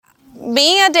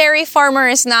being a dairy farmer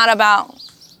is not about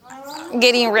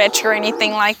getting rich or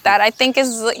anything like that. I think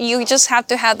you just have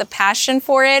to have the passion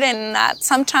for it, and that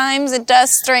sometimes it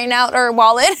does strain out our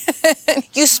wallet.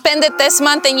 You spend it this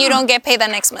month and you don't get paid the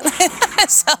next month.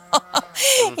 So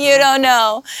you don't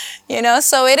know,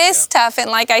 so it is tough.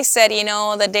 And like I said,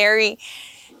 the dairy,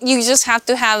 you just have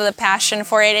to have the passion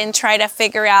for it and try to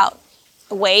figure out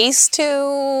ways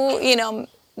to,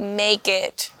 make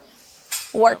it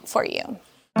work for you.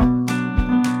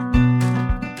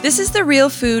 This is the Real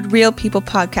Food, Real People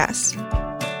podcast.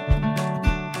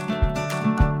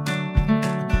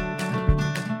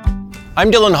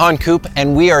 I'm Dylan Honcoop,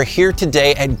 and we are here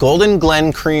today at Golden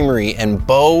Glen Creamery in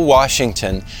Bow,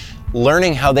 Washington,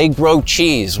 learning how they grow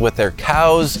cheese with their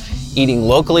cows, eating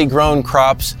locally grown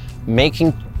crops,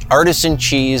 making artisan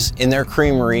cheese in their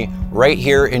creamery right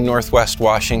here in Northwest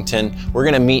Washington. We're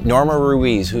going to meet Norma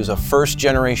Ruiz, who's a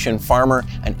first-generation farmer,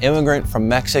 an immigrant from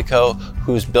Mexico,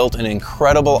 who's built an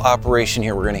incredible operation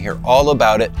here. We're going to hear all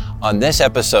about it on this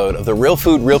episode of the Real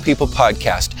Food, Real People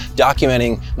podcast,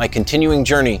 documenting my continuing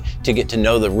journey to get to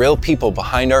know the real people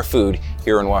behind our food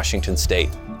here in Washington State.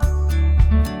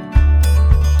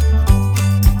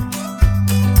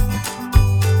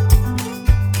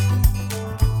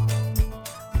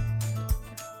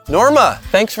 Norma,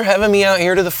 thanks for having me out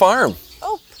here to the farm.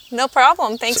 Oh, no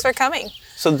problem. Thanks for coming.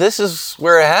 So this is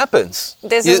where it happens.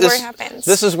 This is where it happens.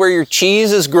 This is where your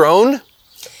cheese is grown?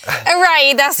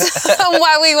 Right, that's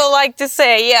what we would like to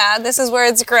say. Yeah, this is where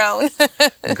it's grown.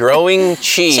 Growing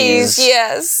cheese. Cheese,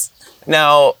 yes.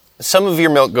 Now, some of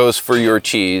your milk goes for your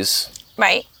cheese.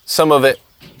 Right. Some of it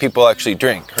people actually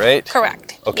drink, right?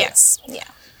 Correct. Okay. Yes, yeah.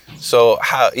 So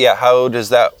how does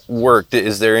that work?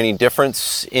 Is there any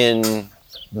difference in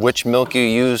which milk you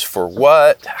use for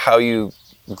what, how you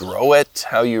grow it,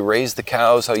 how you raise the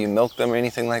cows, how you milk them, or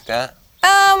anything like that?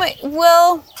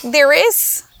 Well, there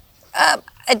is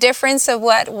a difference of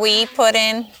what we put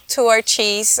in to our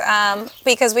cheese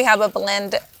because we have a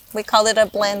blend. We call it a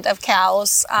blend of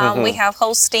cows. We have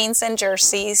Holsteins and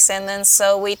Jerseys, and then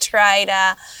so we try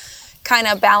to kind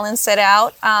of balance it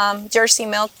out. Jersey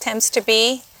milk tends to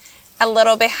be a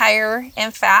little bit higher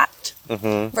in fat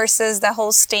versus the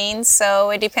Holstein.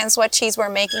 So it depends what cheese we're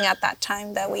making at that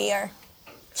time that we are.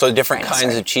 So different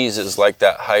kinds of cheeses like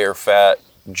that higher fat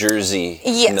Jersey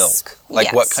milk.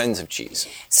 Like what kinds of cheese?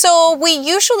 So we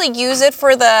usually use it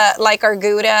for our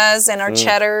Goudas and our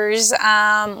cheddars.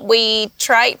 We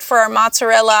tried for our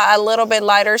mozzarella a little bit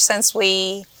lighter since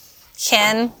we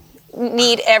can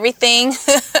need everything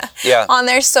on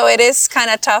there. So it is kind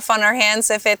of tough on our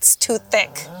hands if it's too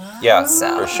thick. Yeah,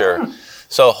 for sure.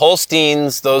 So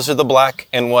Holsteins, those are the black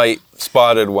and white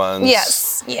spotted ones.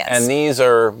 Yes, yes. And these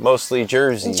are mostly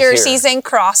Jerseys here. And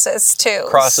crosses too.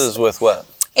 Crosses with what?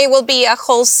 It will be a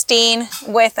Holstein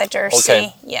with a Jersey.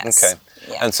 Okay. Yes. Okay.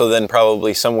 Yeah. And so then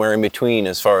probably somewhere in between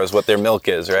as far as what their milk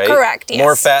is, right? Correct, yes.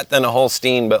 More fat than a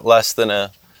Holstein, but less than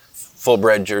a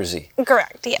full-bred Jersey.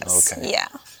 Correct, yes. Okay. Yeah.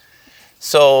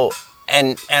 So,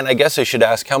 and I guess I should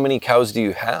ask, how many cows do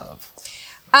you have?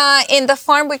 In the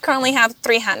farm, we currently have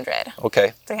 300.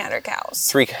 Okay. 300 cows.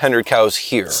 300 cows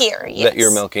here. Here, yes. That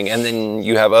you're milking. And then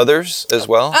you have others as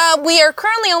well? We are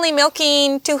currently only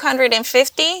milking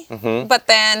 250, but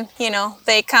then,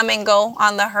 they come and go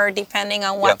on the herd depending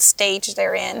on what stage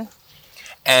they're in.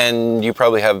 And you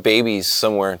probably have babies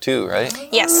somewhere too, right?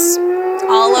 Yes.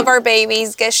 All of our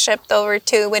babies get shipped over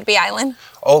to Whidbey Island.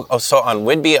 Oh, so on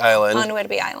Whidbey Island. On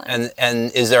Whidbey Island.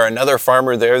 And is there another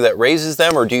farmer there that raises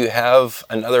them, or do you have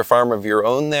another farm of your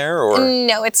own there? Or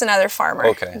no, it's another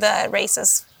farmer that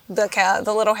raises the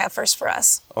little heifers for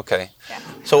us. Okay. Yeah.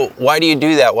 So why do you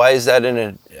do that? Why is that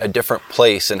in a different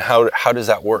place, and how does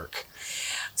that work?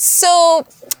 So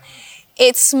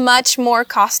it's much more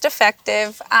cost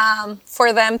effective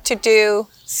for them to do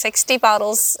 60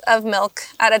 bottles of milk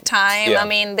at a time. Yeah. I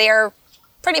mean, they're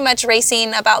pretty much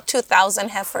raising about 2,000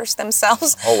 heifers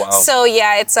themselves. Oh, wow. So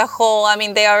it's a whole,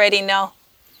 they already know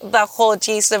the whole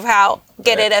gist of how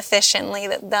get it efficiently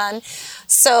done.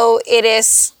 So it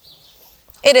is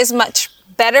much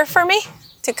better for me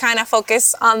to kind of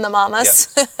focus on the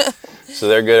mamas. Yeah. So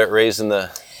they're good at raising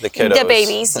the kiddos. The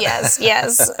babies, yes,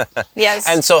 yes.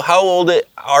 And so how old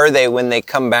are they when they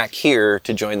come back here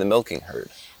to join the milking herd?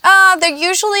 They're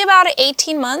usually about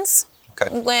 18 months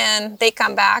when they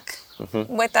come back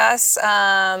with us.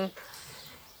 And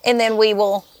then we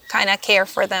will kind of care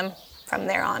for them from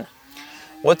there on.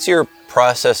 What's your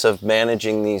process of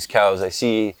managing these cows? I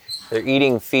see they're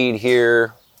eating feed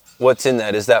here. What's in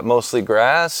that? Is that mostly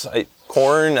grass?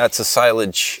 corn? That's a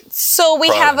silage. So we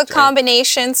have a product, right?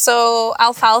 combination. So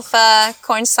alfalfa,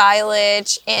 corn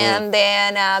silage, and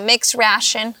then a mixed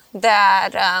ration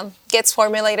that gets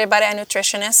formulated by a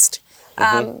nutritionist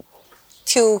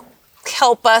to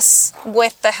help us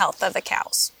with the health of the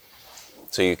cows.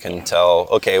 So you can tell,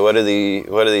 okay, what do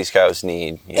these cows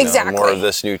need? You know, exactly. more of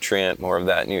this nutrient, more of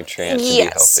that nutrient to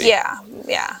yes, be healthy.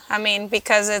 Yeah. I mean,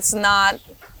 because it's not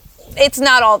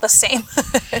all the same.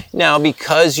 Now,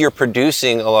 because you're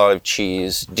producing a lot of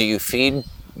cheese, do you feed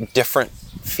different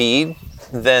feed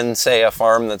than, say, a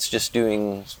farm that's just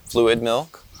doing fluid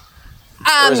milk?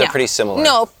 Or is it pretty similar?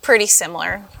 No, pretty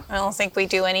similar. I don't think we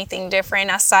do anything different.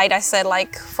 Aside, I said,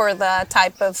 like, for the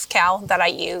type of cow that I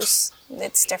use,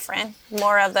 it's different.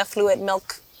 More of the fluid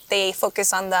milk, they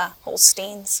focus on the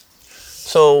Holsteins.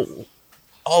 So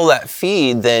all that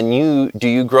feed, then do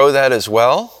you grow that as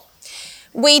well?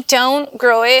 We don't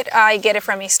grow it. I get it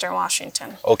from Eastern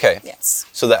Washington. Okay. Yes.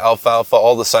 So the alfalfa,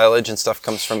 all the silage and stuff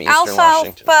comes from Eastern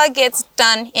Washington? Alfalfa gets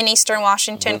done in Eastern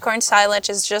Washington. Corn silage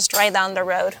is just right down the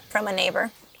road from a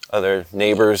neighbor. Other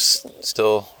neighbors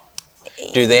still...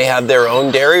 Do they have their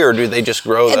own dairy, or do they just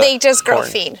grow the They just grow corn?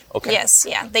 feed. Okay. Yes,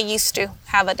 yeah. They used to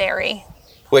have a dairy.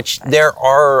 Which there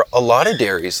are a lot of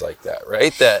dairies like that,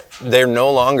 right? That they're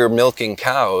no longer milking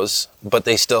cows, but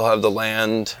they still have the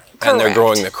land and they're Correct.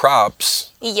 growing the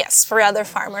crops. Yes, for other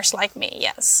farmers like me,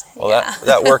 yes. Well, yeah.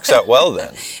 that works out well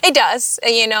then. It does,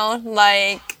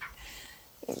 like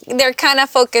they're kind of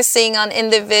focusing on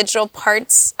individual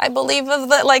parts, I believe, of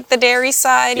the dairy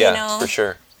side, Yeah, for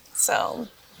sure. So...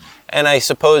 And I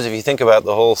suppose if you think about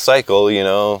the whole cycle,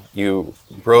 you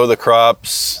grow the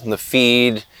crops, the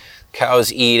feed,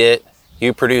 cows eat it,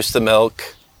 you produce the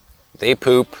milk, they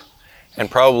poop,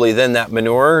 and probably then that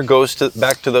manure goes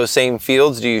back to those same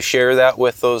fields. Do you share that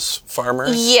with those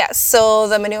farmers? Yes, so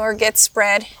the manure gets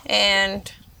spread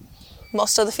and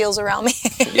most of the fields around me.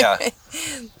 Yeah.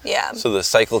 Yeah. So the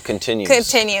cycle continues.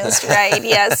 Continues, right.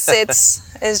 Yes,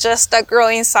 it's just a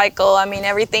growing cycle. I mean,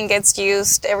 everything gets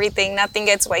used, nothing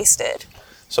gets wasted.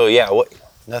 So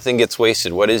nothing gets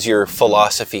wasted. What is your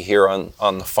philosophy here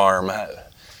on the farm?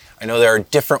 I know there are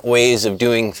different ways of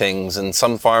doing things, and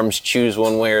some farms choose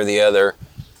one way or the other.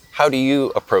 How do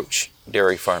you approach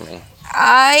dairy farming?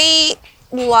 I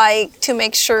like to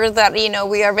make sure that,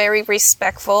 we are very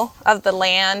respectful of the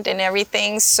land and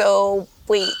everything. So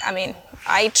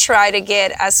I try to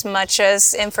get as much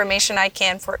as information I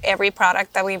can for every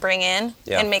product that we bring in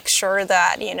and make sure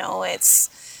that, it's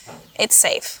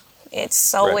safe.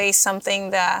 It's always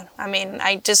something that,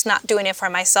 I'm just not doing it for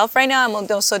myself right now.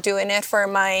 I'm also doing it for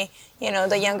my,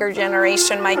 the younger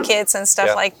generation, my kids and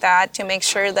stuff like that, to make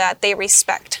sure that they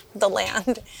respect the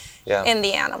land and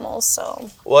the animals. So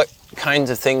what kinds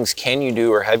of things can you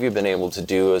do or have you been able to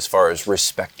do as far as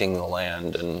respecting the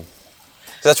land? And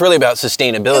that's really about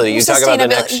sustainability. You talk about the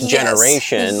next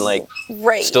generation,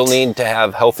 still need to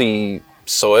have healthy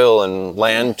soil and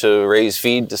land to raise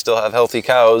feed to still have healthy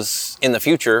cows in the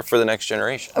future for the next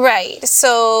generation. Right.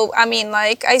 So,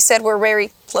 like I said, we're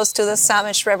very close to the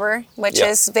Samish River, which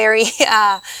is very,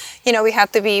 we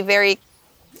have to be very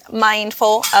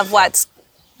mindful of what's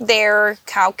there.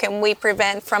 How can we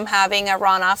prevent from having a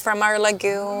runoff from our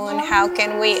lagoon? How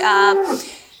can we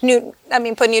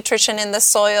put nutrition in the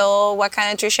soil? What kind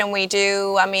of nutrition we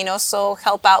do? Also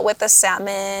help out with the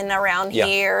salmon around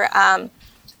here.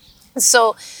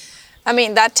 So,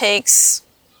 that takes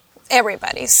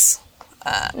everybody's,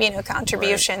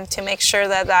 contribution to make sure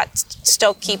that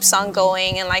still keeps on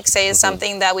going. And say is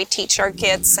something that we teach our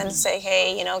kids and say,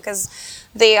 hey, because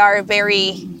they are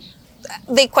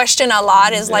they question a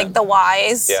lot the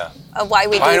whys of why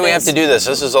we do this. Why do we have to do this?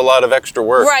 This is a lot of extra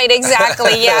work. Right,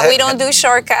 exactly. Yeah, we don't do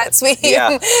shortcuts. We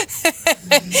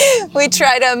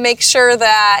try to make sure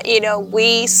that,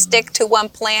 we stick to one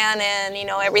plan and,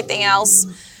 everything else.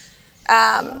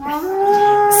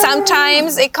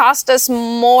 Sometimes it costs us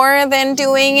more than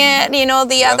doing it,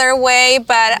 the other way.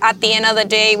 But at the end of the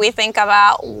day, we think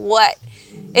about what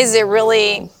is it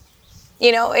really...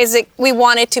 we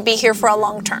want it to be here for a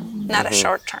long term, not a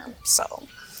short term.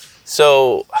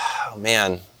 So,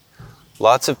 man,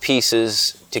 lots of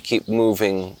pieces to keep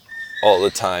moving all the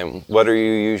time. What are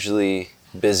you usually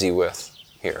busy with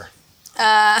here?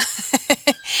 I'm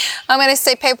going to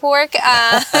say paperwork.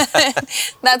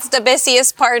 That's the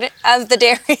busiest part of the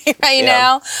dairy right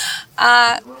now.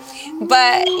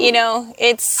 But,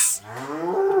 it's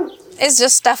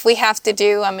just stuff we have to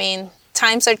do.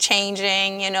 Times are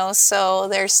changing, so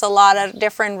there's a lot of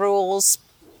different rules.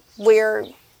 We're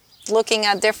looking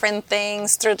at different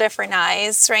things through different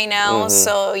eyes right now.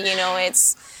 So,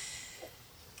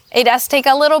 it does take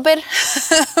a little bit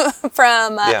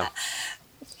from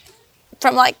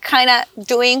like kind of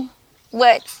doing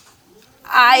what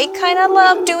I kind of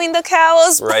love doing the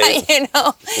cows, right.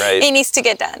 But it needs to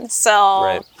get done. So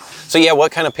right. So yeah,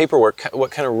 what kind of paperwork?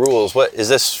 What kind of rules? What is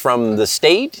this from the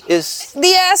state?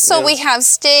 So we have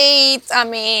state. I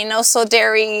mean, also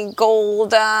dairy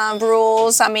gold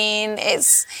rules. I mean,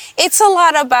 it's a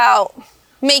lot about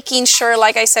making sure,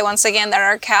 like I said once again, that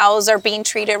our cows are being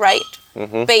treated right.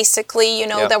 Mm-hmm. Basically,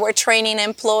 that we're training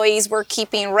employees, we're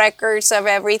keeping records of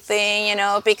everything.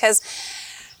 Because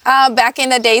back in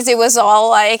the days, it was all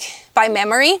like by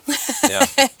memory,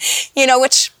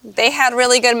 which they had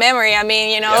really good memory. I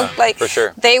mean, like for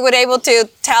sure. They would able to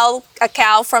tell a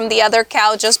cow from the other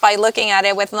cow just by looking at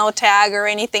it with no tag or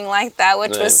anything like that,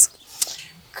 which was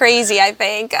crazy, I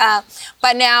think.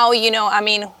 But now, I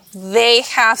mean, we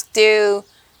have to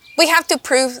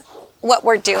prove what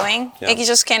we're doing. Yeah. It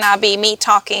just cannot be me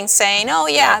talking, saying,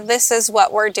 this is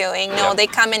what we're doing. No, they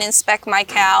come and inspect my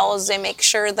cows. They make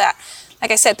sure that,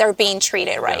 like I said, they're being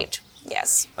treated right.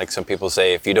 Yes. Like some people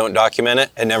say, if you don't document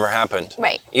it, it never happened.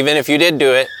 Right. Even if you did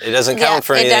do it, it doesn't count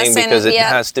for anything because it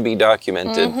has to be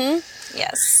documented. Mm-hmm.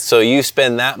 Yes. So you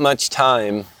spend that much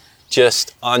time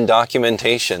just on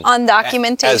documentation. On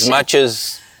documentation. As much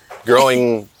as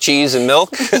growing cheese and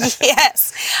milk?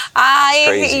 Yes.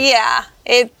 Crazy. Yeah.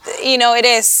 It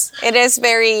is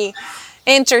very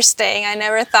interesting. I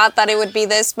never thought that it would be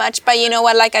this much, but you know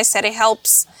what, like I said, it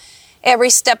helps every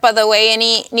step of the way.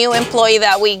 Any new employee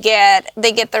that we get,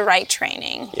 they get the right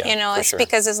training. Yeah, it's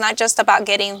because it's not just about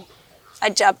getting a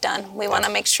job done. We want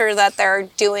to make sure that they're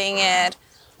doing it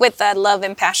with the love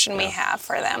and passion we have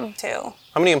for them too.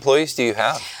 How many employees do you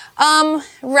have?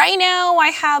 Right now I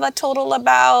have a total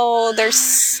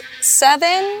there's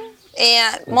 7,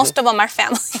 and most of them are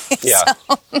family. Yeah,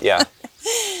 yeah.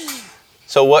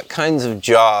 So what kinds of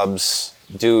jobs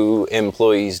do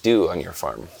employees do on your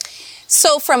farm?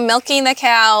 So from milking the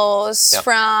cows,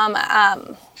 from,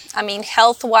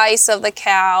 health-wise of the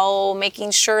cow,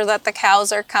 making sure that the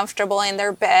cows are comfortable in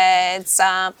their beds,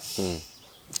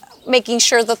 making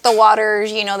sure that the water,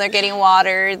 they're getting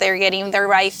water, they're getting their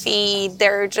right feed.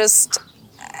 They're just,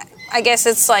 I guess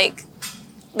it's like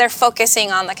they're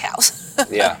focusing on the cows.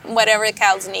 Yeah. Whatever the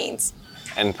cows needs.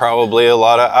 And probably a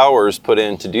lot of hours put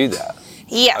in to do that.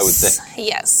 Yes. I would think.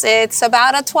 Yes. It's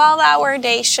about a 12-hour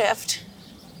day shift.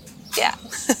 Yeah.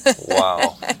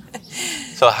 Wow.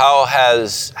 So how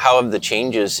have the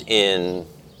changes in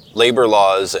labor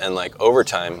laws and like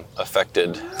overtime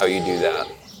affected how you do that?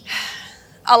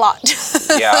 A lot.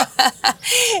 Yeah.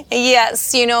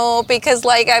 Yes, because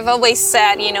like I've always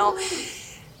said,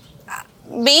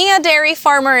 being a dairy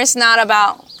farmer is not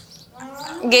about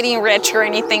getting rich or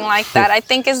anything like that. I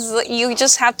think you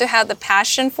just have to have the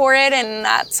passion for it, and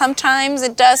that sometimes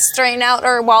it does strain out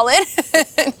our wallet.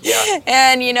 Yeah.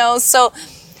 And so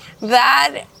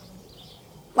that,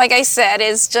 like I said,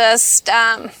 is just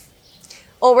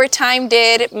overtime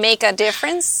did make a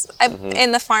difference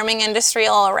in the farming industry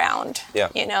all around. Yeah.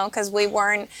 Because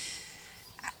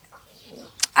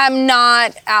I'm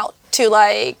not out to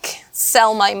like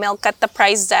sell my milk at the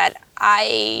price that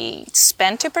I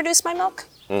spend to produce my milk.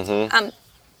 Mm-hmm.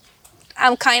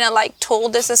 I'm kind of like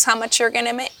told this is how much you're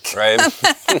gonna make. Right.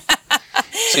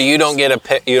 So you don't get to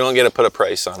put a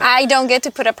price on it. I don't get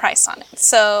to put a price on it.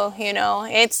 So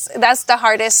that's the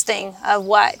hardest thing of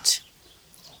what.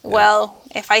 Yeah. Well,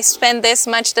 if I spend this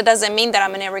much, that doesn't mean that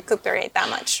I'm gonna recuperate that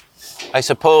much. I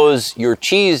suppose your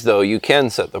cheese, though, you can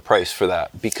set the price for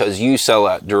that because you sell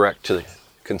that direct to the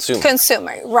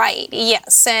consumer, right?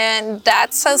 Yes, and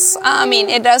that's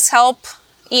it does help,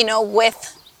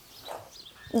 with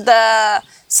the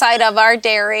side of our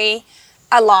dairy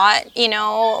a lot,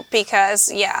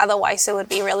 because otherwise it would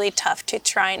be really tough to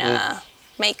try to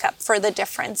make up for the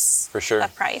difference. For sure.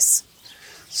 Of price.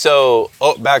 So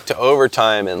back to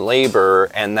overtime and labor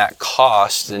and that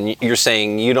cost, and you're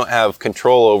saying you don't have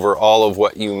control over all of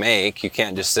what you make. You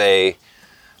can't just say,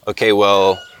 okay,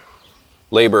 well,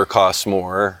 labor costs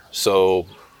more, so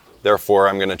therefore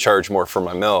I'm going to charge more for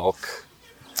my milk.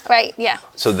 Right, yeah.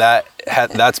 So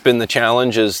that's been the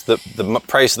challenge, is the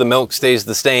price of the milk stays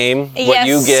the same, what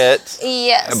you get,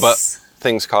 but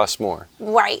things cost more.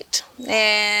 Right,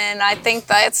 and I think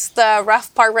that's the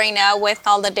rough part right now with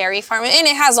all the dairy farming, and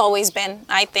it has always been,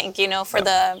 I think, for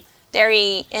the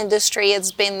dairy industry,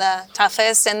 it's been the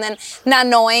toughest. And then not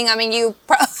knowing, you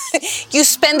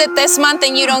spend it this month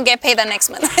and you don't get paid the next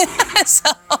month.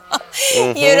 So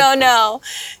you don't know,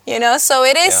 so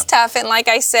it is tough. And like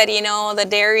I said, the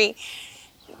dairy,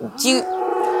 you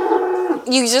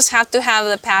just have to have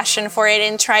the passion for it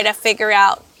and try to figure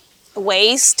out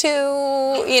ways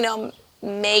to,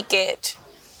 make it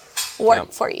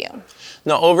work for you.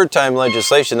 Now, overtime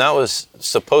legislation, that was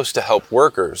supposed to help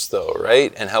workers, though,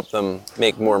 right? And help them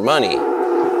make more money.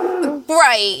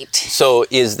 Right. So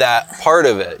is that part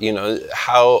of it?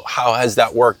 How has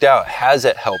that worked out? Has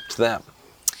it helped them?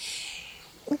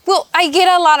 Well, I get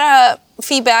a lot of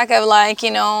feedback of like,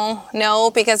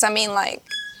 no, because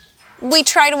we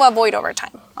try to avoid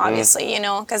overtime, obviously,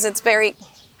 because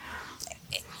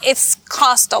it's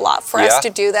cost a lot for us to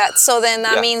do that. So then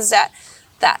that means that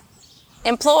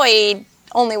employee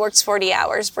only works 40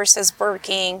 hours versus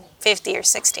working 50 or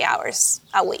 60 hours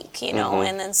a week,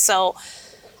 and then so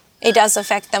it does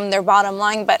affect them, their bottom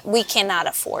line, but we cannot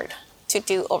afford to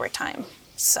do overtime.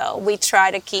 So we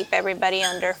try to keep everybody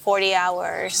under 40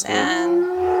 hours, and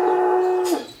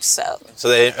so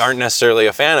they aren't necessarily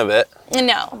a fan of it.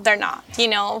 No, they're not,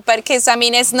 but because,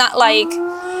 it's not like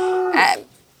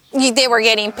they were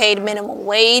getting paid minimum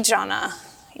wage on a,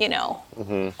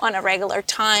 on a regular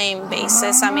time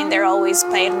basis. They're always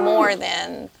paid more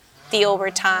than the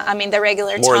overtime, the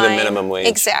regular time. More than minimum wage.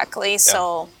 Exactly,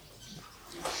 so.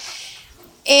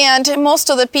 And most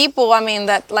of the people,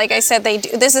 that, like I said, they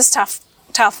do, this is tough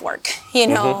work,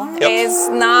 It's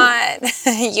not,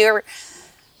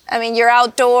 you're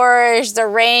outdoors, the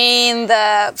rain,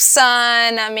 the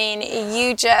sun,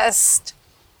 you just,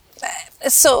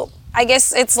 so I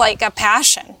guess it's like a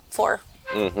passion for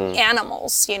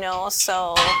animals,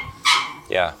 so.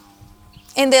 Yeah.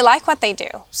 And they like what they do.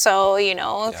 So,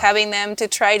 having them to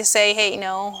try to say, hey,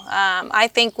 I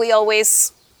think we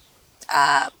always,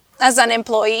 as an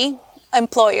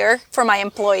employer, for my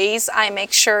employees, I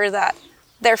make sure that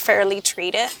they're fairly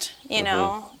treated,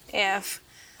 if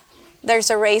there's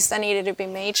a raise that needed to be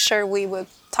made, sure, we would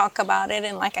talk about it.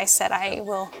 And like I said, I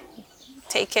will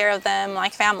take care of them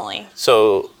like family.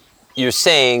 So you're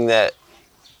saying that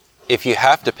if you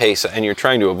have to pay, and you're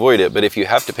trying to avoid it, but if you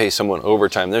have to pay someone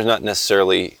overtime, there's not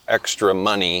necessarily extra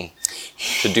money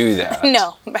to do that.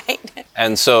 No, right.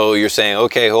 And so you're saying,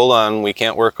 okay, hold on, we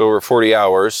can't work over 40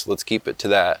 hours. Let's keep it to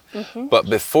that. But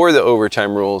before the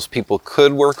overtime rules, people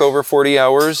could work over 40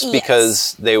 hours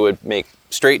because they would make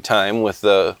straight time with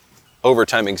the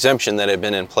overtime exemption that had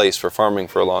been in place for farming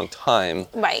for a long time.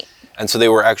 Right. And so they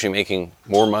were actually making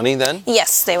more money then?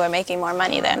 Yes, they were making more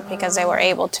money then because they were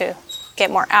able to get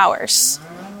more hours,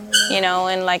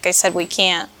 and like I said,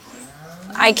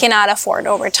 I cannot afford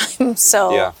overtime,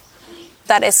 so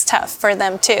that is tough for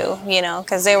them too,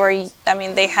 because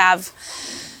they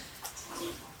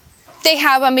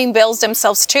have bills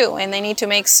themselves too, and they need to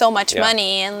make so much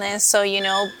money, and then so,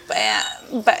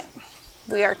 but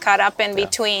we are caught up in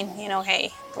between,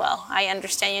 hey, well, I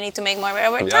understand you need to make more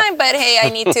overtime, but hey, I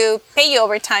need to pay you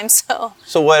overtime, so.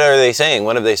 So what are they saying?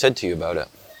 What have they said to you about it?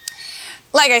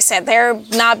 Like I said, they're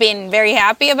not being very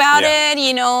happy about it,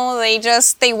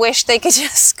 they wish they could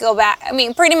just go back.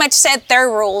 Pretty much set their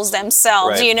rules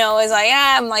themselves, it's like,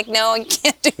 I'm like, no, you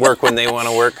can't do Work when they want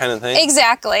to work kind of thing?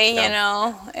 Exactly,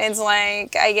 it's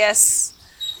like, I guess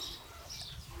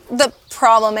the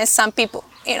problem is some people,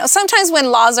 sometimes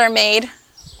when laws are made,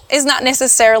 it's not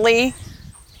necessarily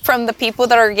from the people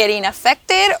that are getting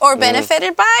affected or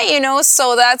benefited by,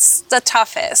 so that's the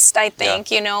toughest, I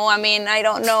think, I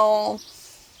don't know,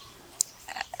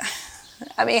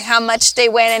 how much they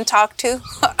went and talked to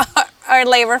our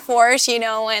labor force,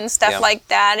 and stuff like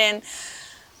that, and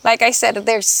like I said,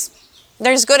 there's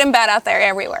good and bad out there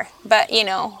everywhere, but,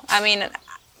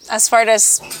 as far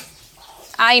as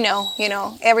I know,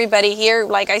 everybody here,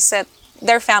 like I said,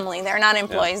 they're family, they're not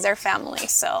employees, they're family,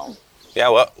 so. Yeah,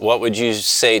 what would you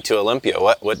say to Olympia?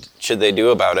 What should they do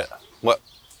about it?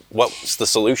 What's the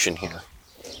solution here?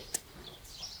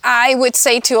 I would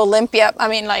say to Olympia,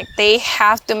 they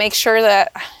have to make sure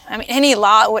that, any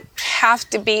law would have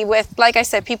to be with, like I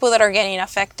said, people that are getting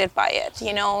affected by it,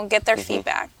 get their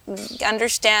feedback,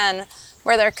 understand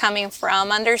where they're coming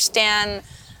from, understand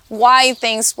why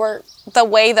things were the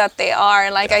way that they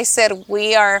are. Like I said,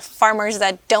 we are farmers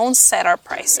that don't set our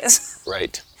prices.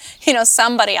 Right.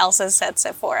 Somebody else sets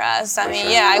it for us.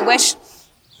 I wish,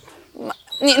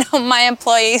 my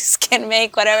employees can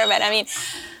make whatever, but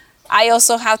I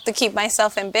also have to keep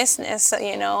myself in business,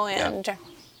 and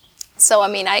so,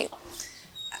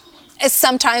 it's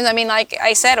sometimes, like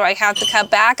I said, I have to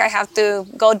cut back, I have to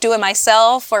go do it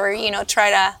myself or, try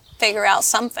to figure out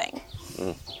something.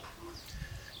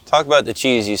 Talk about the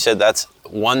cheese. You said that's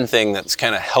one thing that's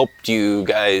kind of helped you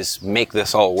guys make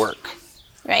this all work.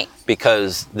 Right.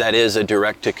 Because that is a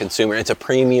direct-to-consumer. It's a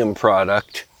premium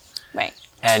product. Right.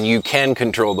 And you can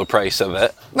control the price of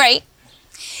it. Right.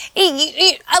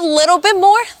 A little bit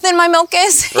more than my milk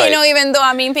is, Right. even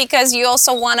though, because you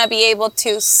also want to be able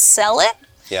to sell it,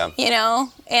 Yeah.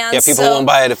 and Yeah, people won't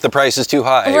buy it if the price is too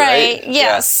high, right?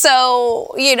 Yeah.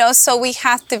 So, so we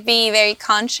have to be very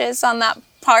conscious on that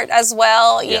part as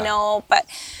well, but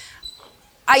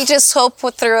I just hope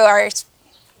through our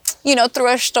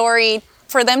story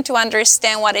for them to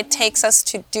understand what it takes us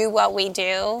to do what we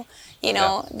do.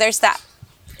 There's that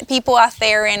people out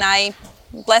there, and I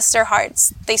bless their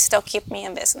hearts, they still keep me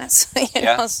in business,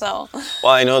 so.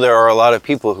 Well, I know there are a lot of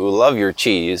people who love your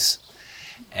cheese,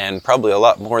 and probably a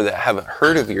lot more that haven't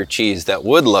heard of your cheese that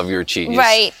would love your cheese.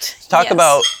 Right. Talk Yes.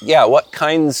 about, what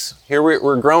kinds, here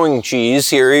we're growing cheese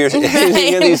here. You're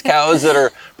seeing these cows that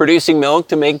are producing milk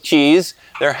to make cheese.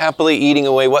 They're happily eating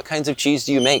away. What kinds of cheese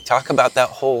do you make? Talk about that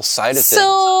whole side of things.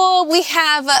 So we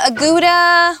have a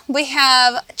Gouda, we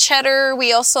have cheddar.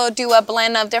 We also do a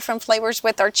blend of different flavors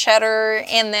with our cheddar.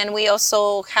 And then we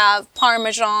also have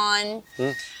Parmesan.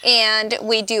 And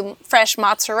we do fresh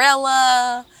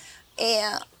mozzarella.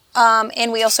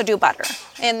 And we also do butter.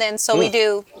 And then so we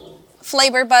do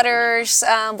flavor butters.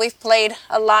 We've played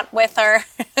a lot with our...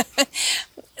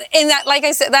 And that, like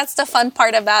I said, that's the fun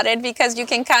part about it, because you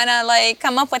can kind of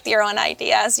come up with your own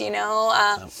ideas,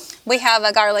 We have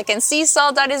a garlic and sea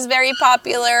salt that is very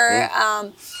popular.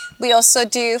 We also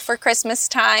do, for Christmas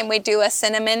time, we do a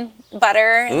cinnamon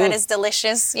butter that is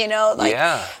delicious,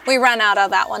 We run out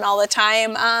of that one all the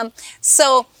time.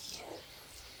 So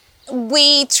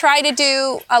we try to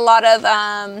do a lot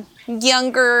of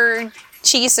younger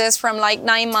cheeses from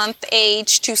 9-month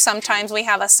age to sometimes we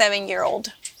have a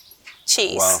 7-year-old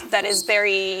cheese that is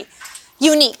very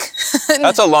unique.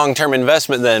 That's a long-term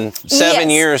investment then. 7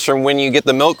 years from when you get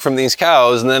the milk from these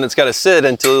cows, and then it's got to sit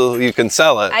until you can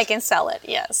sell it. I can sell it,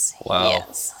 yes. Wow.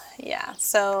 Yes. Yeah.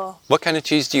 So what kind of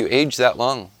cheese do you age that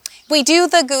long? we do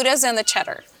the Goudas and the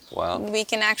cheddar. Wow. We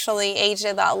can actually age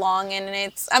it that long, and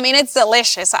it's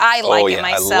delicious. I like it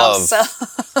myself.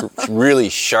 I love really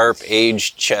sharp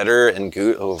aged cheddar and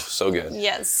Gouda. Oh, so good.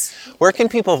 Yes. Where can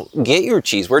people get your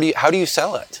cheese? How do you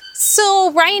sell it?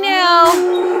 So right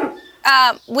now,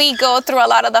 we go through a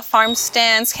lot of the farm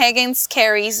stands. Higgins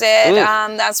carries it.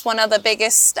 That's one of the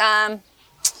biggest,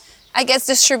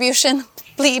 distribution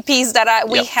piece that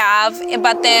we have.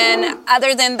 But then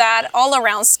other than that, all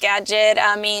around Skagit,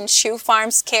 Shoe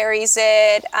Farms carries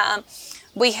it.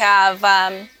 We have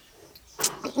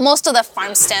most of the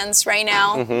farm stands right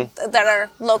now that are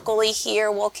locally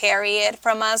here will carry it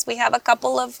from us. We have a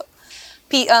couple of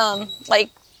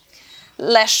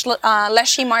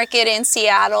Leshy Market in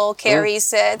Seattle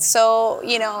carries it. So,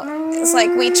 it's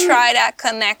like we try to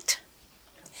connect.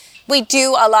 We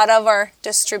do a lot of our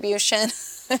distribution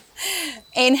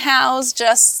in-house,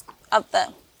 just of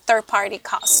the third-party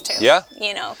cost too. Yeah.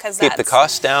 Because keep the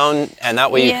costs down, and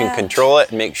that way you can control it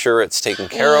and make sure it's taken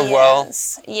care of well.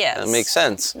 Yes. That makes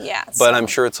sense. Yeah. But I'm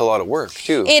sure it's a lot of work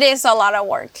too. It is a lot of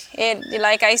work.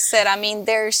 Like I said,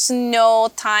 there's no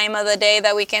time of the day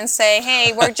that we can say,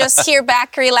 hey, we're just here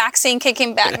back relaxing,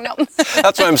 kicking back. No.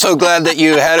 That's why I'm so glad that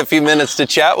you had a few minutes to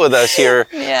chat with us here.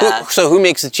 Yeah. So who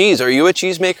makes the cheese? Are you a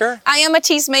cheesemaker? I am a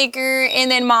cheesemaker, and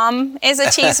then Mom is a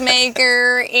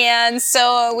cheesemaker, and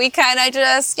so we kind of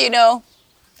just,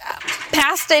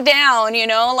 passed it down,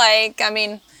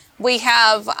 we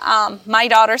have my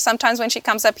daughter, sometimes when she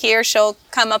comes up here, she'll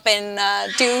come up and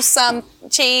do some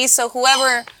cheese. So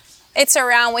whoever it's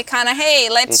around, we kind of, hey,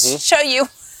 let's show you.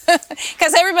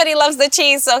 Because everybody loves the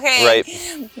cheese, so hey,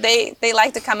 they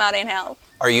like to come out and help.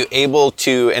 Are you able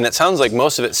to, and it sounds like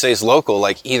most of it stays local,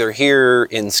 like either here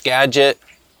in Skagit,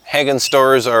 Hagen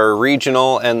stores are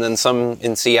regional, and then some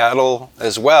in Seattle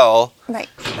as well. Right.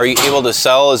 Are you able to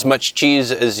sell as much cheese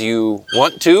as you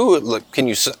want to? Can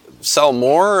you sell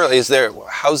more?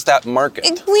 How's that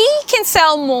market? We can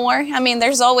sell more.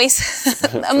 There's always,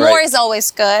 more is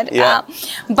always good. Yeah.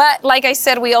 But like I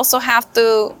said, we also have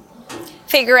to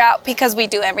figure out, because we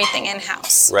do everything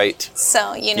in-house. Right. So,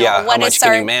 how what much is can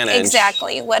our, you manage?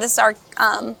 Exactly. What is our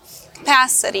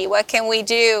capacity? What can we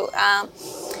do?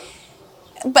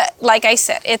 But like I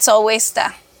said, it's always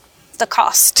the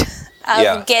cost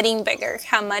of getting bigger.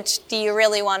 How much do you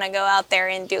really want to go out there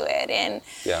and do it? And,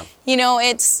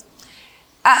 it's,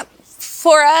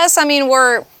 for us,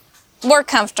 we're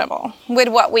comfortable with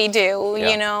what we do.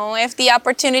 Yeah. If the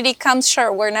opportunity comes,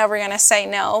 sure, we're never going to say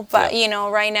no. But,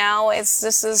 right now,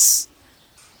 this is...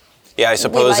 Yeah, I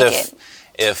suppose like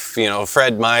if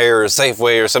Fred Meyer or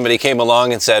Safeway or somebody came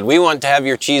along and said, we want to have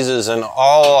your cheeses in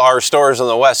all our stores on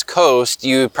the West Coast,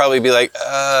 you'd probably be like,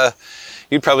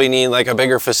 you'd probably need like a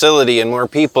bigger facility and more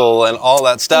people and all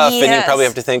that stuff. Yes. And you'd probably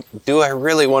have to think, do I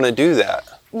really want to do that?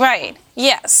 Right.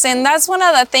 Yes, and that's one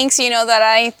of the things, that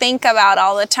I think about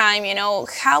all the time,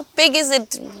 how big is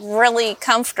it really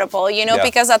comfortable,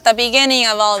 because at the beginning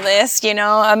of all this,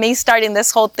 me starting this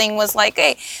whole thing was like,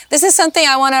 hey, this is something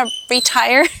I want to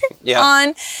retire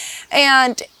on.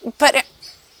 But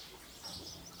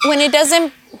when it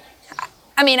doesn't,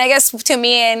 I guess to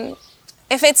me, and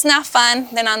if it's not fun,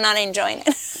 then I'm not enjoying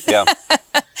it. Yeah.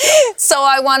 So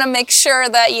I want to make sure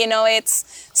that,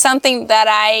 it's something that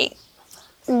I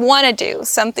want to do,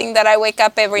 something that I wake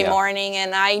up every morning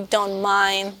and I don't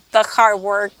mind the hard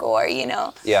work or,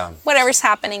 whatever's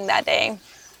happening that day.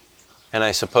 And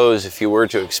I suppose if you were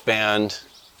to expand,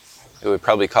 it would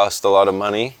probably cost a lot of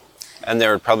money. And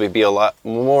there would probably be a lot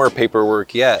more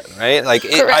paperwork yet, right? Like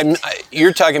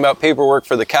you're talking about paperwork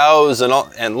for the cows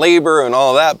and labor and all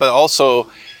of that, but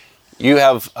also you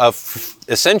have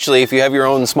essentially, if you have your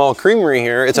own small creamery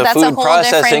here, it's a food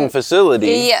processing facility.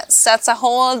 Yes, that's a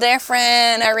whole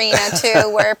different arena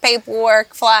too, where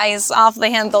paperwork flies off the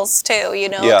handles too,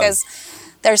 because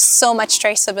there's so much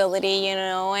traceability,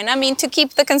 and to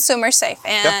keep the consumer safe.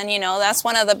 And, that's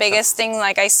one of the biggest things,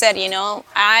 like I said,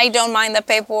 I don't mind the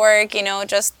paperwork,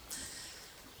 just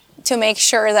to make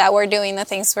sure that we're doing the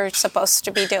things we're supposed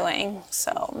to be doing,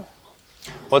 so.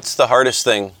 What's the hardest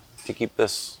thing to keep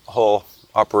this whole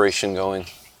operation going?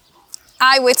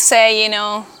 I would say,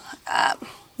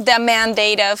 the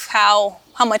mandate of how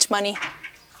much money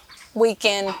we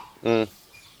can...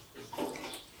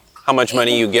 How much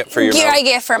money you get for your milk? I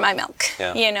get for my milk.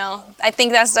 Yeah. I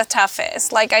think that's the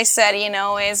toughest. Like I said,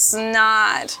 it's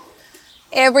not...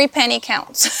 Every penny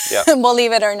counts,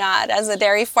 believe it or not. As a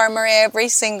dairy farmer, every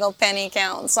single penny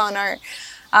counts on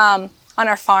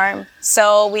our farm.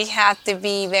 So we have to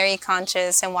be very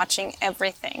conscious and watching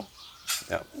everything.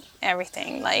 Yeah.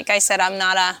 Everything. Like I said,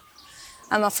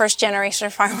 I'm a first generation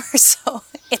farmer, so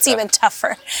it's even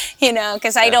tougher,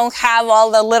 because I don't have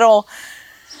all the little,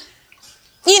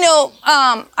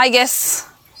 I guess,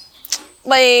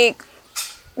 like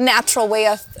natural way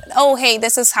of, oh, hey,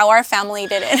 this is how our family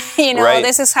did it.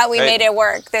 This is how we made it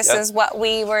work. This is what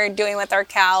we were doing with our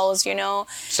cows,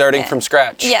 Starting from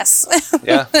scratch. Yes.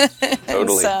 Yeah,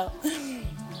 totally. So,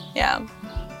 yeah.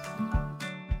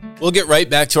 We'll get right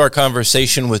back to our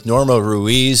conversation with Norma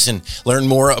Ruiz and learn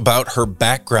more about her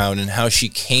background and how she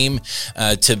came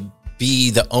to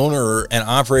be the owner and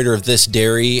operator of this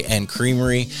dairy and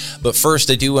creamery. But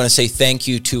first, I do want to say thank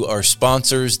you to our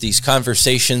sponsors. These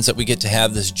conversations that we get to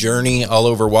have, this journey all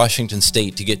over Washington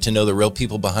State to get to know the real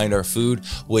people behind our food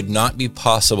would not be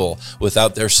possible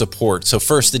without their support. So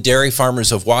first, the Dairy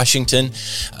Farmers of Washington,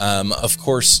 of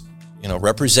course,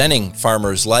 representing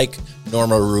farmers like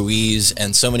Norma Ruiz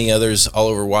and so many others all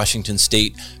over Washington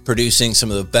State, producing some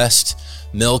of the best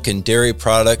milk and dairy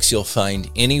products you'll find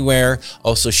anywhere.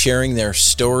 Also sharing their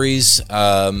stories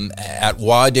at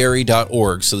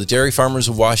wadairy.org. So the Dairy Farmers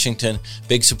of Washington,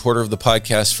 big supporter of the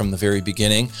podcast from the very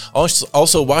beginning.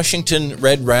 Also Washington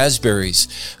Red Raspberries,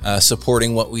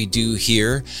 supporting what we do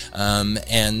here.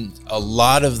 And a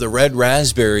lot of the red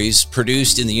raspberries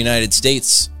produced in the United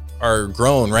States are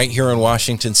grown right here in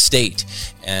Washington State.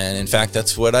 And in fact,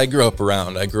 that's what I grew up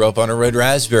around. I grew up on a red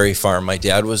raspberry farm. My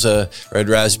dad was a red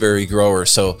raspberry grower.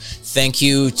 So thank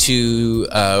you to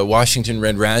Washington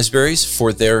Red Raspberries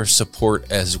for their support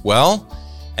as well.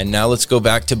 And now let's go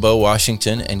back to Bow,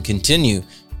 Washington and continue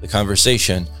the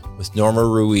conversation with Norma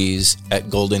Ruiz at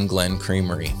Golden Glen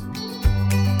Creamery.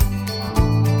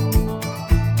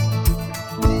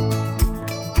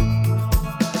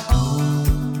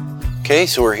 Okay,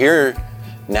 so we're here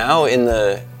now in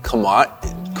the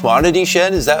commodity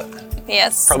shed. Is that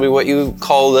probably what you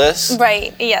call this?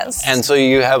 Right, yes. And so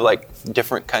you have like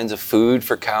different kinds of food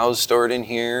for cows stored in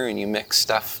here, and you mix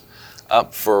stuff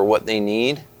up for what they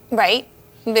need? Right,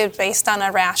 based on a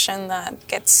ration that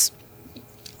gets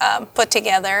put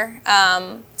together.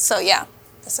 So yeah,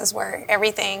 this is where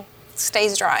everything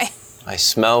stays dry. I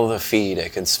smell the feed. I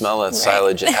can smell that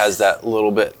silage. It has that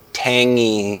little bit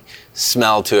tangy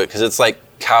smell to it because it's like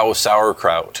cow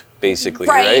sauerkraut, basically,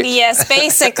 right? Yes,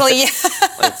 basically.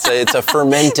 Let's say it's a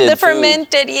fermented The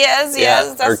fermented, food.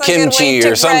 Yes. That's or kimchi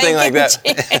or something like that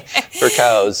for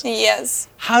cows. Yes.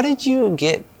 How did you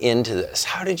get into this?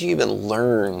 How did you even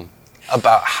learn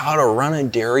about how to run a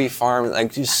dairy farm?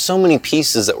 Like, there's so many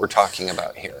pieces that we're talking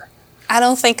about here. I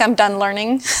don't think I'm done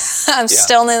learning. I'm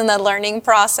still in the learning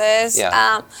process.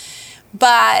 Yeah.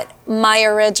 But my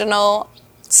original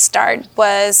start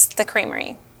was the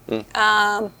creamery.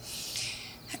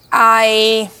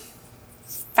 I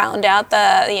found out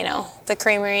that, the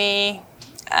creamery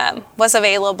was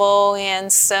available,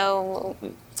 and so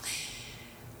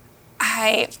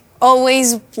I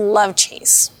always loved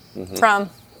cheese from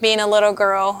being a little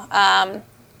girl,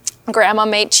 Grandma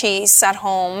made cheese at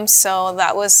home, so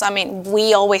that was,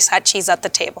 we always had cheese at the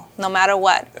table, no matter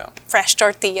what. Yeah. Fresh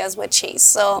tortillas with cheese.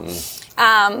 So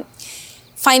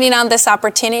finding out this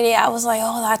opportunity, I was like,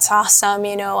 oh, that's awesome.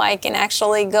 I can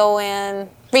actually go and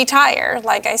retire.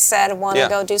 Like I said, want to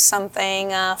go do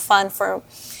something fun for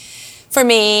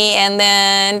me. And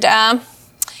then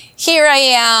here I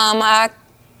am,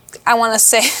 I want to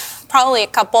say probably a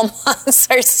couple months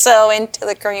or so into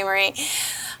the creamery.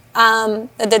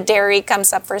 The dairy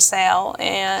comes up for sale,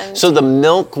 and so the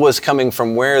milk was coming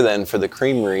from where then for the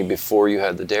creamery before you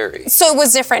had the dairy? So it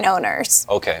was different owners.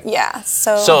 Okay. Yeah.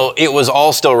 So it was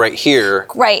all still right here.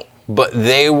 Right. But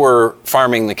they were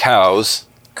farming the cows.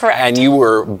 Correct. And you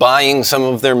were buying some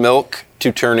of their milk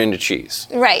to turn into cheese.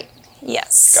 Right.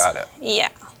 Yes. Got it.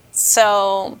 Yeah.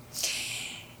 So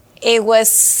it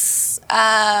was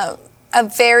a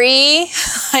very,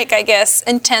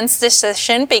 intense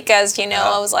decision because,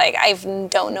 I was like, I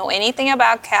don't know anything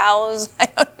about cows. I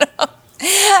don't know.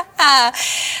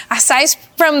 Aside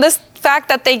from the fact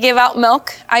that they give out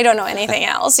milk, I don't know anything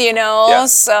else, Yeah.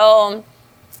 So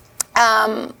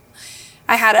I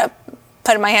had to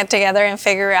put my head together and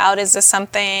figure out, is this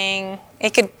something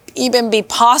it could even be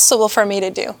possible for me to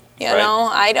do? You know,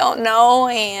 I don't know.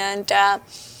 And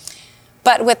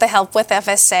but with the help with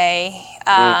FSA,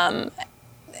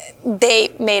 they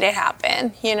made it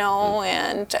happen,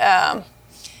 and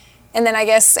then I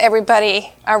guess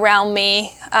everybody around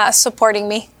me supporting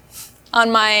me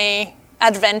on my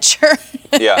adventure.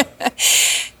 Yeah.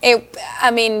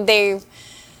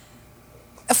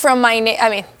 From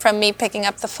me picking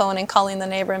up the phone and calling the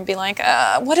neighbor and be like,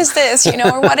 what is this,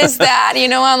 or what is that?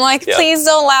 I'm like, please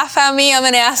don't laugh at me, I'm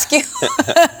going to ask you.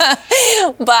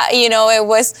 But,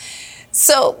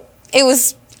 it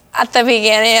was at the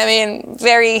beginning,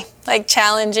 very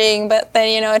challenging, but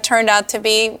then, it turned out to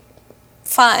be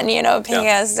fun,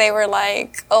 because they were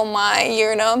like, oh my,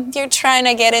 you're trying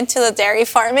to get into the dairy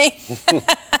farming.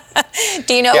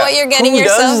 Do you know what you're getting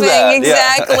yourself in?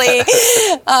 Exactly.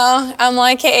 I'm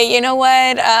like, hey, you know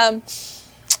what?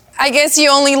 I guess you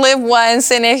only live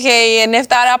once, and if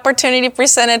that opportunity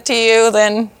presented to you,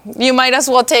 then you might as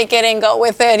well take it and go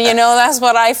with it. That's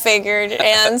what I figured.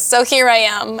 And so here I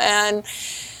am, and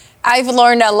I've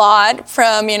learned a lot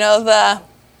from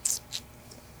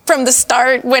the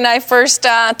start when I first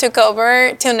took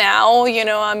over to now.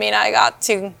 I got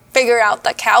to figure out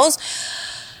the cows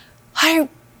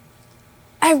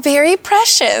are very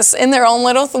precious in their own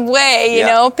little way,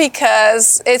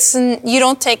 because you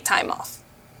don't take time off.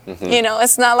 Mm-hmm.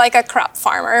 It's not like a crop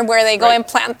farmer where they go and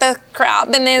plant the crop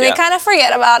and then they kind of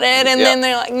forget about it, and then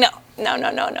they're like, no,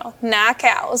 not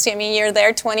cows. You're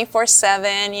there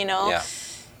 24/7,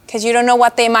 because you don't know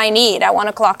what they might need at 1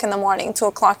 o'clock in the morning, 2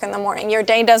 o'clock in the morning. Your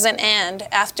day doesn't end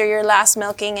after your last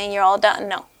milking and you're all done.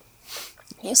 No,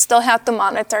 you still have to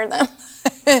monitor them.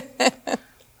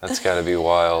 That's got to be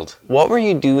wild. What were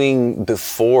you doing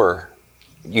before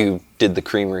you did the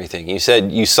creamery thing? You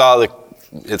said you saw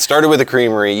it started with the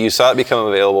creamery, you saw it become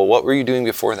available. What were you doing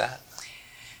before that?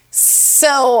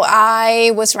 So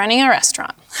I was running a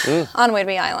restaurant on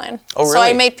Whidbey Island. Oh, really? So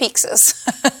I made pizzas.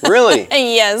 Really?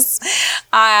 Yes.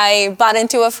 I bought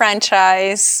into a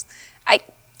franchise. I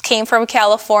came from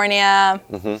California.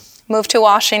 Mm-hmm. Moved to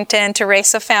Washington to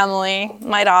raise a family.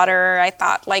 My daughter, I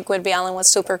thought Whidbey Island was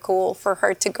super cool for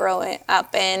her to grow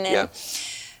up in. And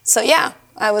so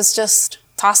I was just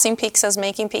tossing pizzas,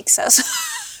 making pizzas.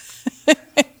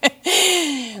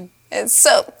 And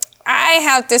so I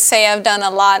have to say I've done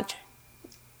a lot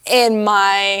in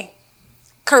my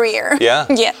career. Yeah?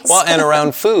 Yes. Well, and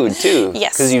around food too.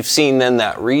 Yes. Because you've seen then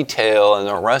that retail and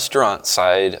the restaurant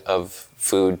side of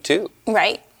food too.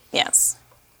 Right. Yes.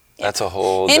 That's a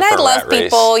whole different rat race. And I love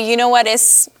people. You know what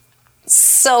is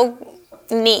so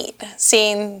neat?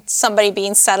 Seeing somebody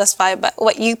being satisfied by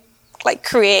what you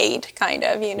create, kind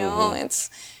of. Mm-hmm. It's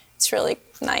really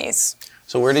nice.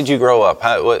 So where did you grow up?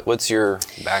 What's your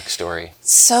backstory?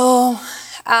 So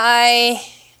I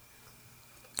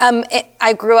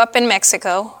grew up in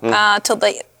Mexico till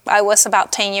I was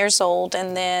about 10 years old,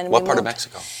 and then what part of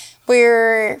Mexico?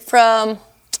 We're from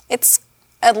it's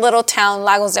a little town,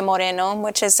 Lagos de Moreno,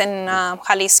 which is in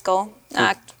Jalisco.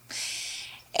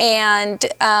 And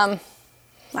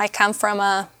I come from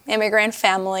an immigrant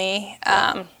family.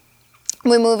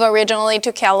 We moved originally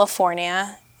to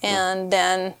California, and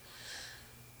then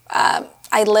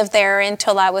I lived there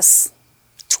until I was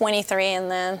 23, and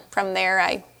then from there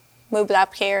I moved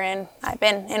up here, and I've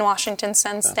been in Washington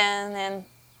since then, and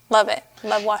Love it.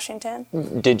 Love Washington.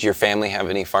 Did your family have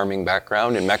any farming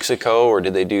background in Mexico, or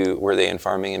were they in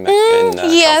farming in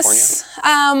Yes.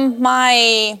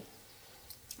 California?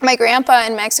 My grandpa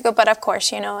in Mexico, but of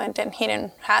course, and then he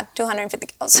didn't have 250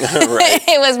 cows. Right.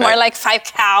 It was more like 5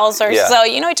 cows or so,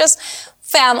 just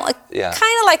family, kind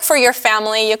of like for your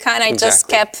family. You kind of just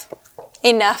kept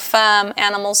enough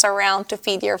animals around to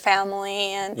feed your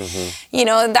family. And,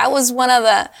 that was one of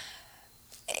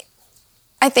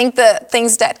I think the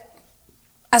things that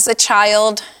as a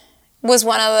child was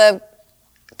one of the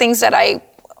things that I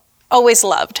always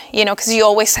loved, because you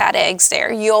always had eggs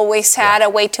there. You always had a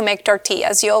way to make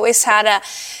tortillas. You always had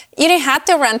you didn't have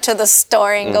to run to the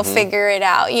store and go figure it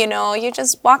out. You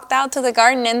just walked out to the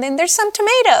garden and then there's some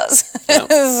tomatoes. Yeah.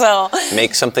 So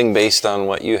make something based on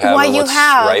what you have and what's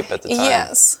ripe at the time.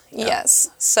 Yes.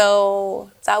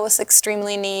 So that was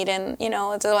extremely neat. And,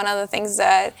 it's one of the things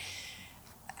that,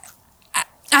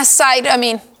 aside,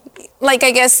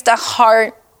 I guess the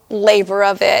hard labor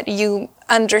of it, you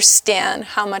understand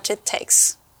how much it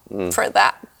takes for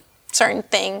that certain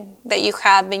thing that you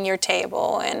have in your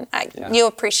table, and you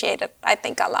appreciate it, I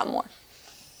think, a lot more.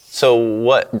 So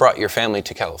what brought your family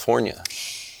to California?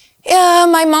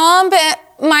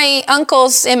 My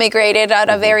uncles immigrated at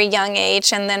a very young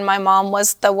age, and then my mom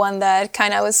was the one that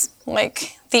kind of was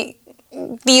like the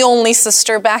only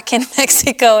sister back in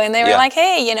Mexico, and they were like,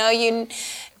 hey,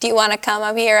 do you want to come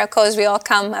up here? Of course, we all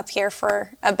come up here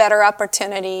for a better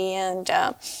opportunity. And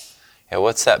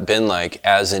what's that been like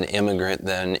as an immigrant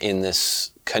then in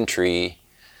this country,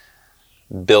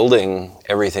 building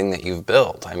everything that you've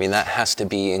built? That has to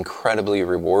be incredibly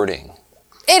rewarding.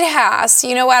 It has.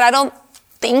 You know what? I don't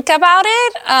think about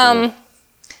it.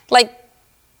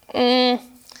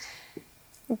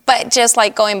 But just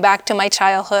like going back to my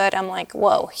childhood, I'm like,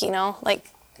 whoa,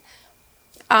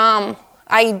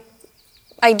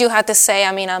 I do have to say,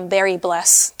 I'm very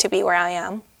blessed to be where I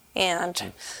am.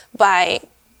 And by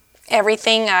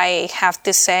everything, I have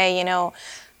to say,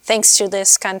 thanks to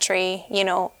this country,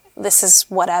 this is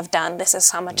what I've done. This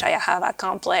is how much I have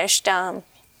accomplished. And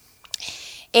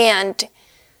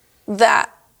the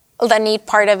neat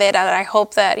part of it, I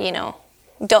hope that,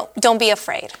 don't be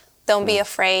afraid. Don't be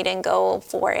afraid and go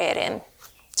for it. And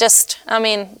just, at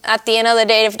the end of the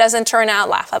day, if it doesn't turn out,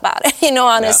 laugh about it,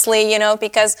 honestly,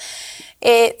 because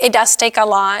it does take a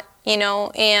lot,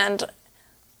 and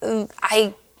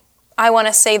I want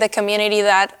to say the community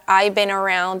that I've been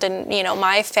around and,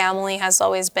 my family has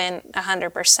always been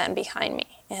 100% behind me.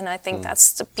 And I think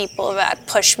that's the people that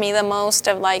push me the most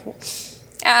of like,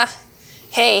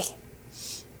 hey,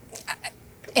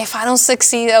 if I don't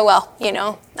succeed, oh well,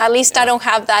 at least I don't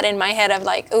have that in my head of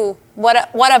like, ooh, what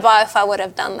about if I would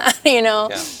have done that, Yeah.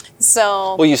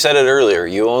 So. Well, you said it earlier.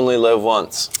 You only live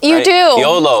once. You right? do.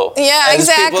 YOLO. Yeah, as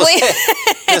exactly.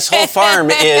 This whole farm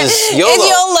is YOLO. It's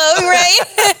YOLO, right?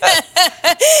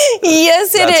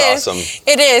 Yes, it is. That's awesome.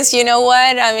 It is. You know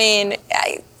what?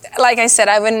 Like I said,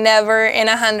 I would never in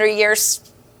 100 years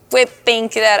would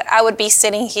think that I would be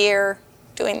sitting here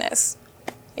doing this.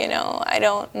 I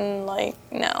don't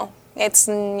no.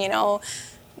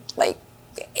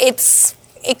 It's,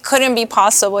 it couldn't be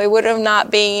possible. It would have not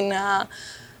been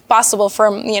possible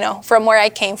from where I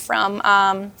came from.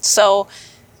 So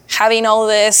having all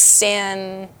this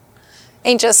and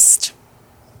just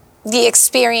the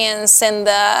experience and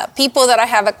the people that I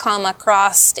have come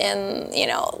across and,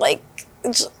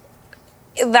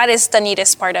 that is the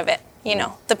neatest part of it.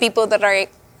 The people that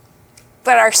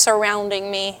are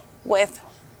surrounding me with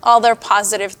all their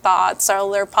positive thoughts, all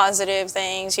their positive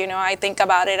things. I think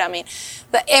about it.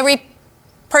 Every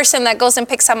person that goes and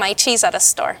picks up my cheese at a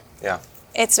store. Yeah.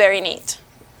 It's very neat.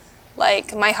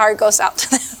 Like, my heart goes out to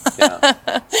them.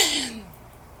 Yeah.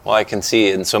 Well, I can see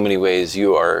in so many ways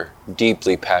you are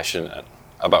deeply passionate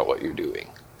about what you're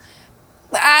doing.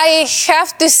 I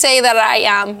have to say that I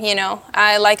am,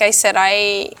 like I said,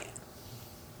 I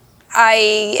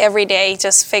every day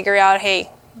just figure out, hey,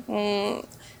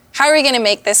 how are we going to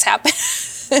make this happen?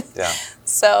 Yeah.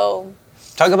 So.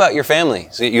 Talk about your family.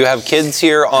 So you have kids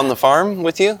here on the farm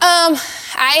with you?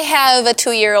 I have a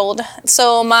 2-year-old.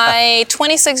 So my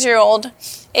 26-year-old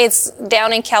is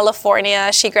down in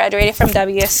California. She graduated from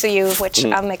WSU, which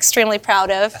I'm extremely proud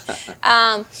of.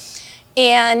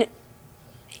 And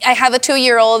I have a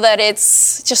 2-year-old that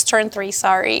it's just turned 3,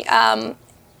 sorry.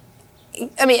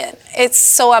 It's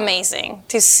so amazing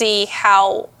to see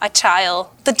how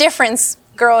the difference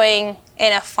growing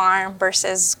in a farm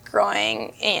versus growing,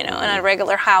 in a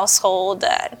regular household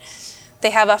that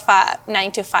they have a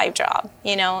 9-to-5 job.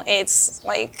 It's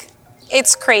like,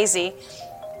 it's crazy.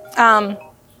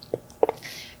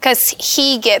 because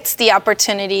he gets the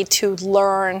opportunity to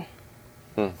learn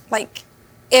like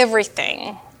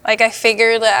everything. Like I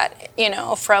figure that,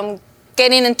 from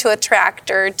getting into a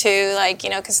tractor to like,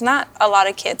 because not a lot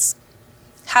of kids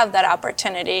have that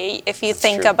opportunity if you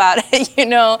think about it,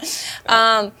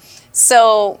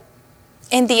 So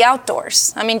in the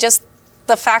outdoors, I mean, just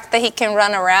the fact that he can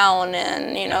run around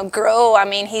and, grow. I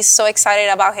mean, he's so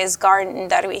excited about his garden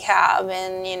that we have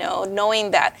and, knowing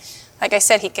that, like I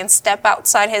said, he can step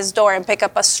outside his door and pick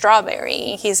up a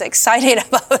strawberry. He's excited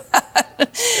about that.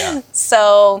 Yeah.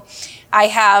 So I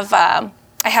have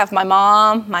my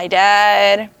mom, my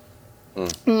dad,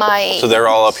 So they're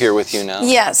all up here with you now?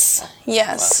 Yes,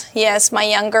 my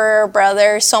younger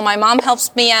brother. So my mom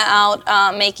helps me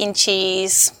out making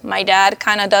cheese. My dad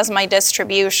kind of does my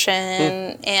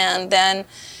distribution. And then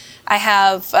I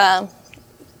have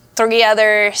 3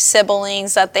 other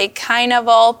siblings that they kind of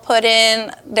all put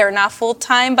in. They're not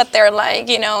full-time, but they're like,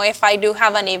 if I do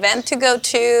have an event to go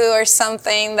to or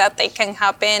something that they can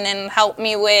hop in and help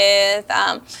me with.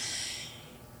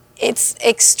 It's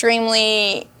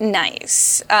extremely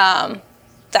nice that,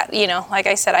 like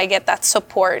I said, I get that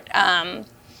support.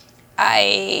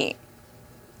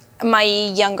 My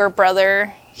younger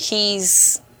brother,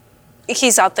 he's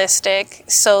autistic,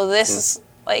 so this is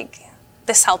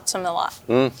this helps him a lot.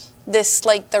 This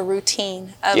the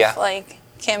routine of like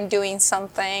him doing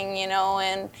something,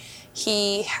 and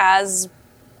he has,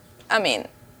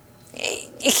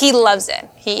 he loves it.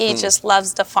 He just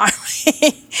loves the farm.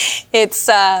 It's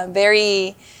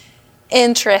very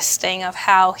interesting of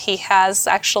how he has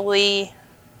actually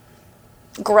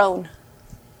grown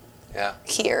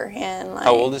here. And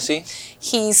how old is he?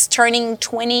 He's turning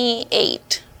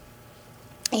 28.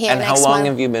 And how long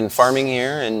have you been farming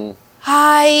here? And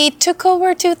I took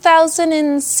over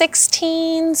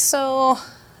 2016, so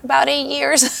about 8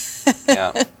 years.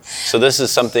 Yeah. So this is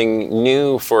something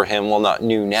new for him. Well, not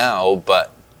new now,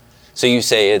 but so you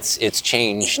say it's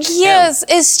changed. Yes,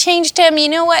 it's changed him. You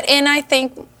know what? And I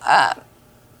think,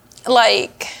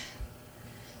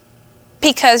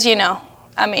 because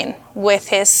with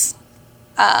his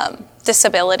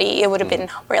disability, it would have been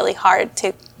really hard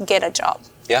to get a job.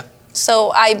 Yeah.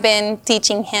 So I've been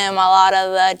teaching him a lot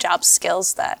of the job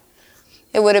skills that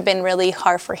it would have been really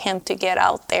hard for him to get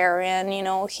out there. And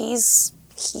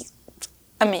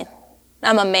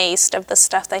I'm amazed of the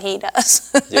stuff that he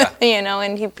does. Yeah.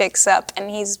 And he picks up, and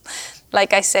he's,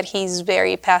 like I said, he's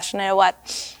very passionate about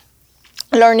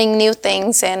learning new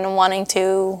things and wanting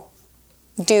to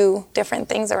do different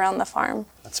things around the farm.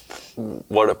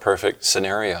 What a perfect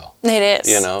scenario. It is.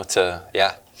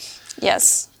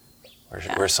 Yes.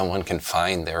 Where someone can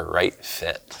find their right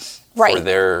fit for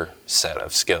their set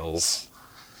of skills.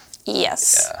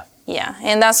 Yes. Yeah.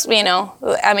 And that's,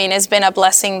 it's been a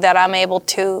blessing that I'm able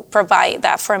to provide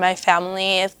that for my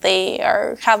family. If they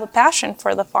have a passion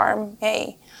for the farm,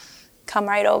 hey, come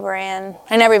right over and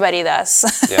everybody does.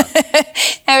 Yeah.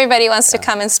 Everybody wants to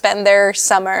come and spend their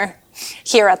summer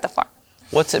here at the farm.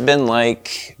 What's it been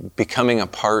like becoming a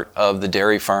part of the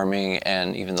dairy farming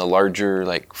and even the larger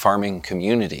farming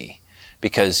community?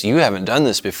 Because you haven't done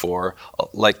this before.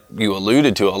 Like you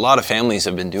alluded to, a lot of families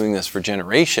have been doing this for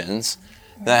generations.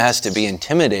 That has to be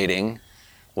intimidating.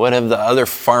 What have the other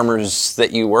farmers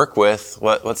that you work with,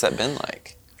 what's that been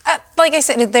like? Like I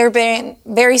said, they're been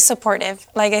very supportive.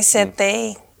 Like I said,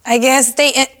 I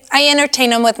entertain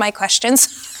them with my questions.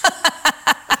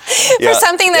 For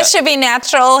something that should be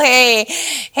natural.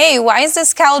 Hey, why is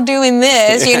this cow doing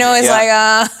this?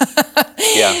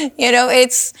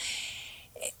 It's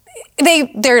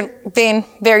they're been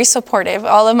very supportive.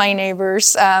 All of my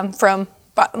neighbors, from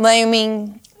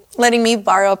letting me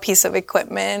borrow a piece of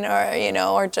equipment,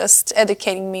 or just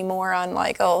educating me more on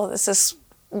this is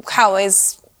how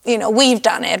we've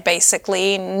done it,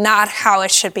 basically, not how it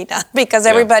should be done. Because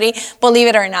everybody, believe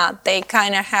it or not, they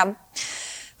kind of have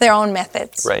their own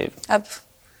methods of,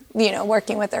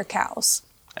 working with their cows.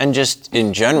 And just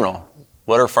in general,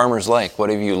 what are farmers like?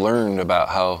 What have you learned about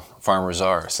how farmers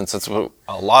are? Since that's a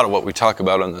lot of what we talk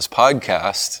about on this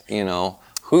podcast,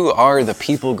 who are the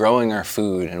people growing our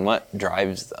food and what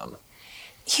drives them?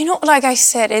 Like I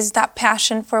said, is that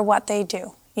passion for what they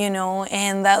do,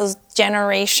 and those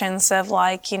generations of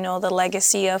the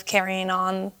legacy of carrying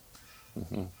on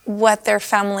what their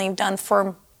family done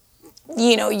for,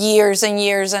 years and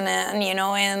years and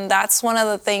and that's one of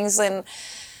the things. And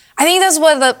I think that's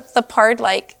what the part,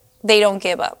 they don't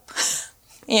give up,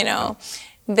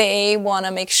 They want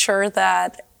to make sure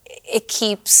that it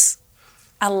keeps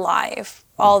alive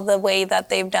all the way that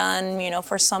they've done,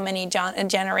 for so many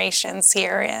generations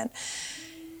here.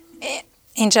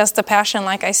 And just the passion,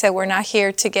 like I said, we're not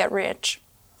here to get rich.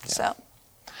 So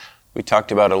we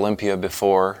talked about Olympia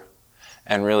before,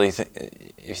 and really,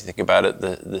 if you think about it,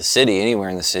 the city, anywhere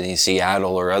in the city,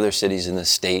 Seattle or other cities in the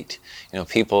state,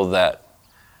 people that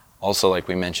also, like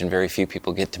we mentioned, very few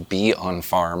people get to be on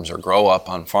farms or grow up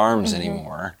on farms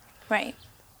anymore. Right.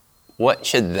 What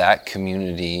should that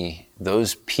community,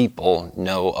 those people,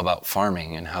 know about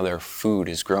farming and how their food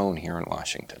is grown here in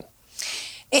Washington?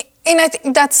 And I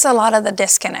think that's a lot of the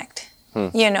disconnect,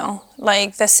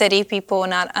 like the city people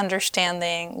not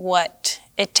understanding what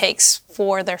it takes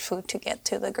for their food to get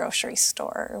to the grocery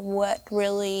store, what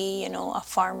really, a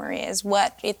farmer is,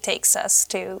 what it takes us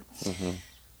to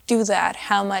do that,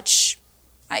 how much,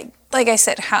 like I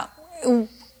said,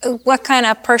 what kind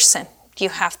of person you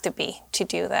have to be to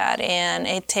do that. And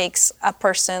it takes a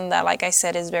person that, like I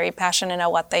said, is very passionate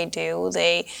at what they do.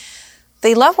 They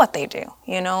love what they do,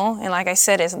 and like I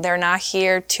said, they're not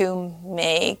here to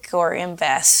make or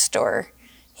invest or,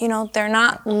 they're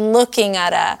not looking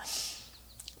at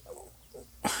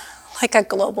a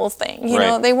global thing,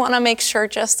 They want to make sure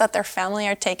just that their family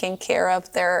are taken care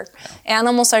of, their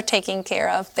animals are taken care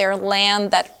of, their land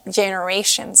that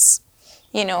generations,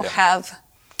 have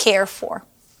care for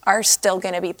are still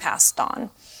going to be passed on.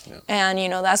 Yeah. And,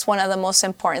 that's one of the most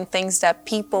important things that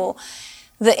people,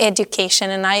 the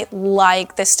education, and I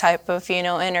like this type of,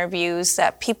 interviews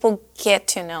that people get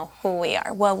to know who we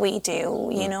are, what we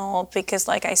do, because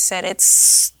like I said,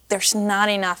 there's not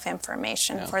enough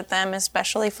information for them,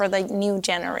 especially for the new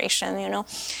generation,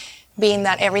 being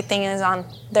that everything is on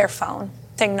their phone.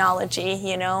 Technology,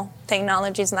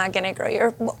 technology is not going to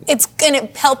grow it's going to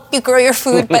help you grow your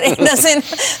food, but it doesn't,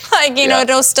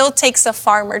 it still takes a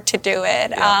farmer to do it.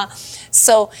 Yeah.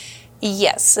 So,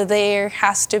 yes, there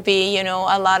has to be, a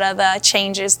lot of the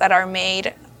changes that are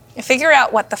made. Figure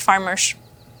out what the farmers,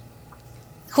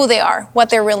 who they are, what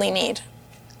they really need.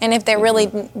 And if they really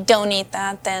don't need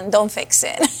that, then don't fix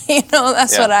it.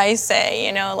 That's what I say,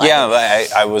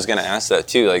 I was going to ask that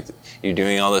too. Like, you're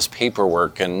doing all this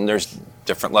paperwork, and there's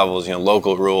different levels,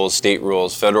 local rules, state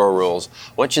rules, federal rules.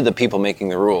 What should the people making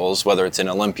the rules, whether it's in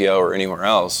Olympia or anywhere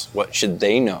else, what should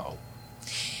they know?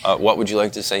 What would you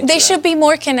like to say to They that? should be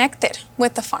more connected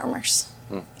with the farmers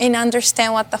and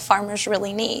understand what the farmers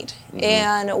really need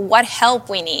and what help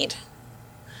we need.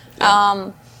 Yeah.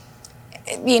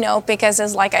 Because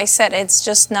as like I said, it's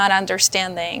just not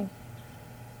understanding.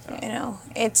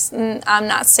 I'm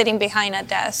not sitting behind a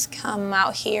desk. I'm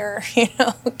out here,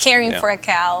 caring for a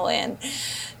cow and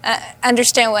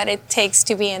understand what it takes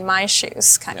to be in my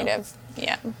shoes, kind of.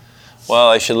 Yeah. Well,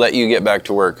 I should let you get back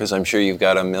to work because I'm sure you've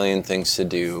got a million things to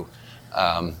do.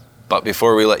 But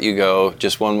before we let you go,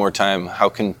 just one more time, how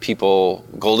can people,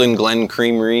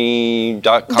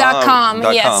 goldenglencreamery.com?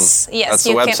 Yes. That's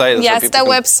the website? Yes, the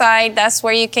website. That's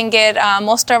where you can get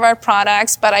most of our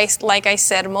products. But like I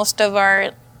said, most of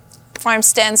our farm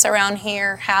stands around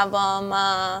here have them.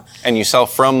 And you sell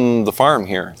from the farm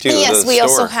here, too? Yes, we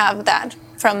also have that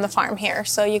from the farm here.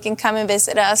 So you can come and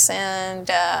visit us and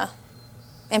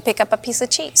pick up a piece of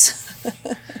cheese.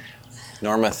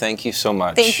 Norma, thank you so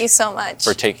much. Thank you so much.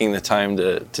 For taking the time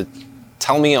to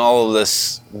tell me all of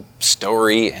this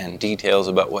story and details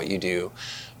about what you do.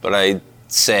 But I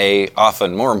say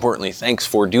often, more importantly, thanks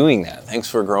for doing that. Thanks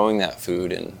for growing that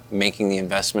food and making the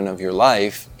investment of your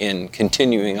life in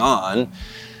continuing on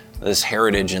this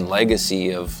heritage and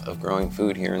legacy of growing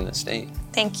food here in the state.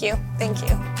 Thank you. Thank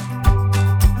you.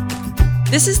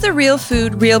 This is the Real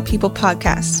Food, Real People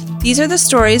podcast. These are the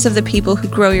stories of the people who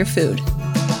grow your food.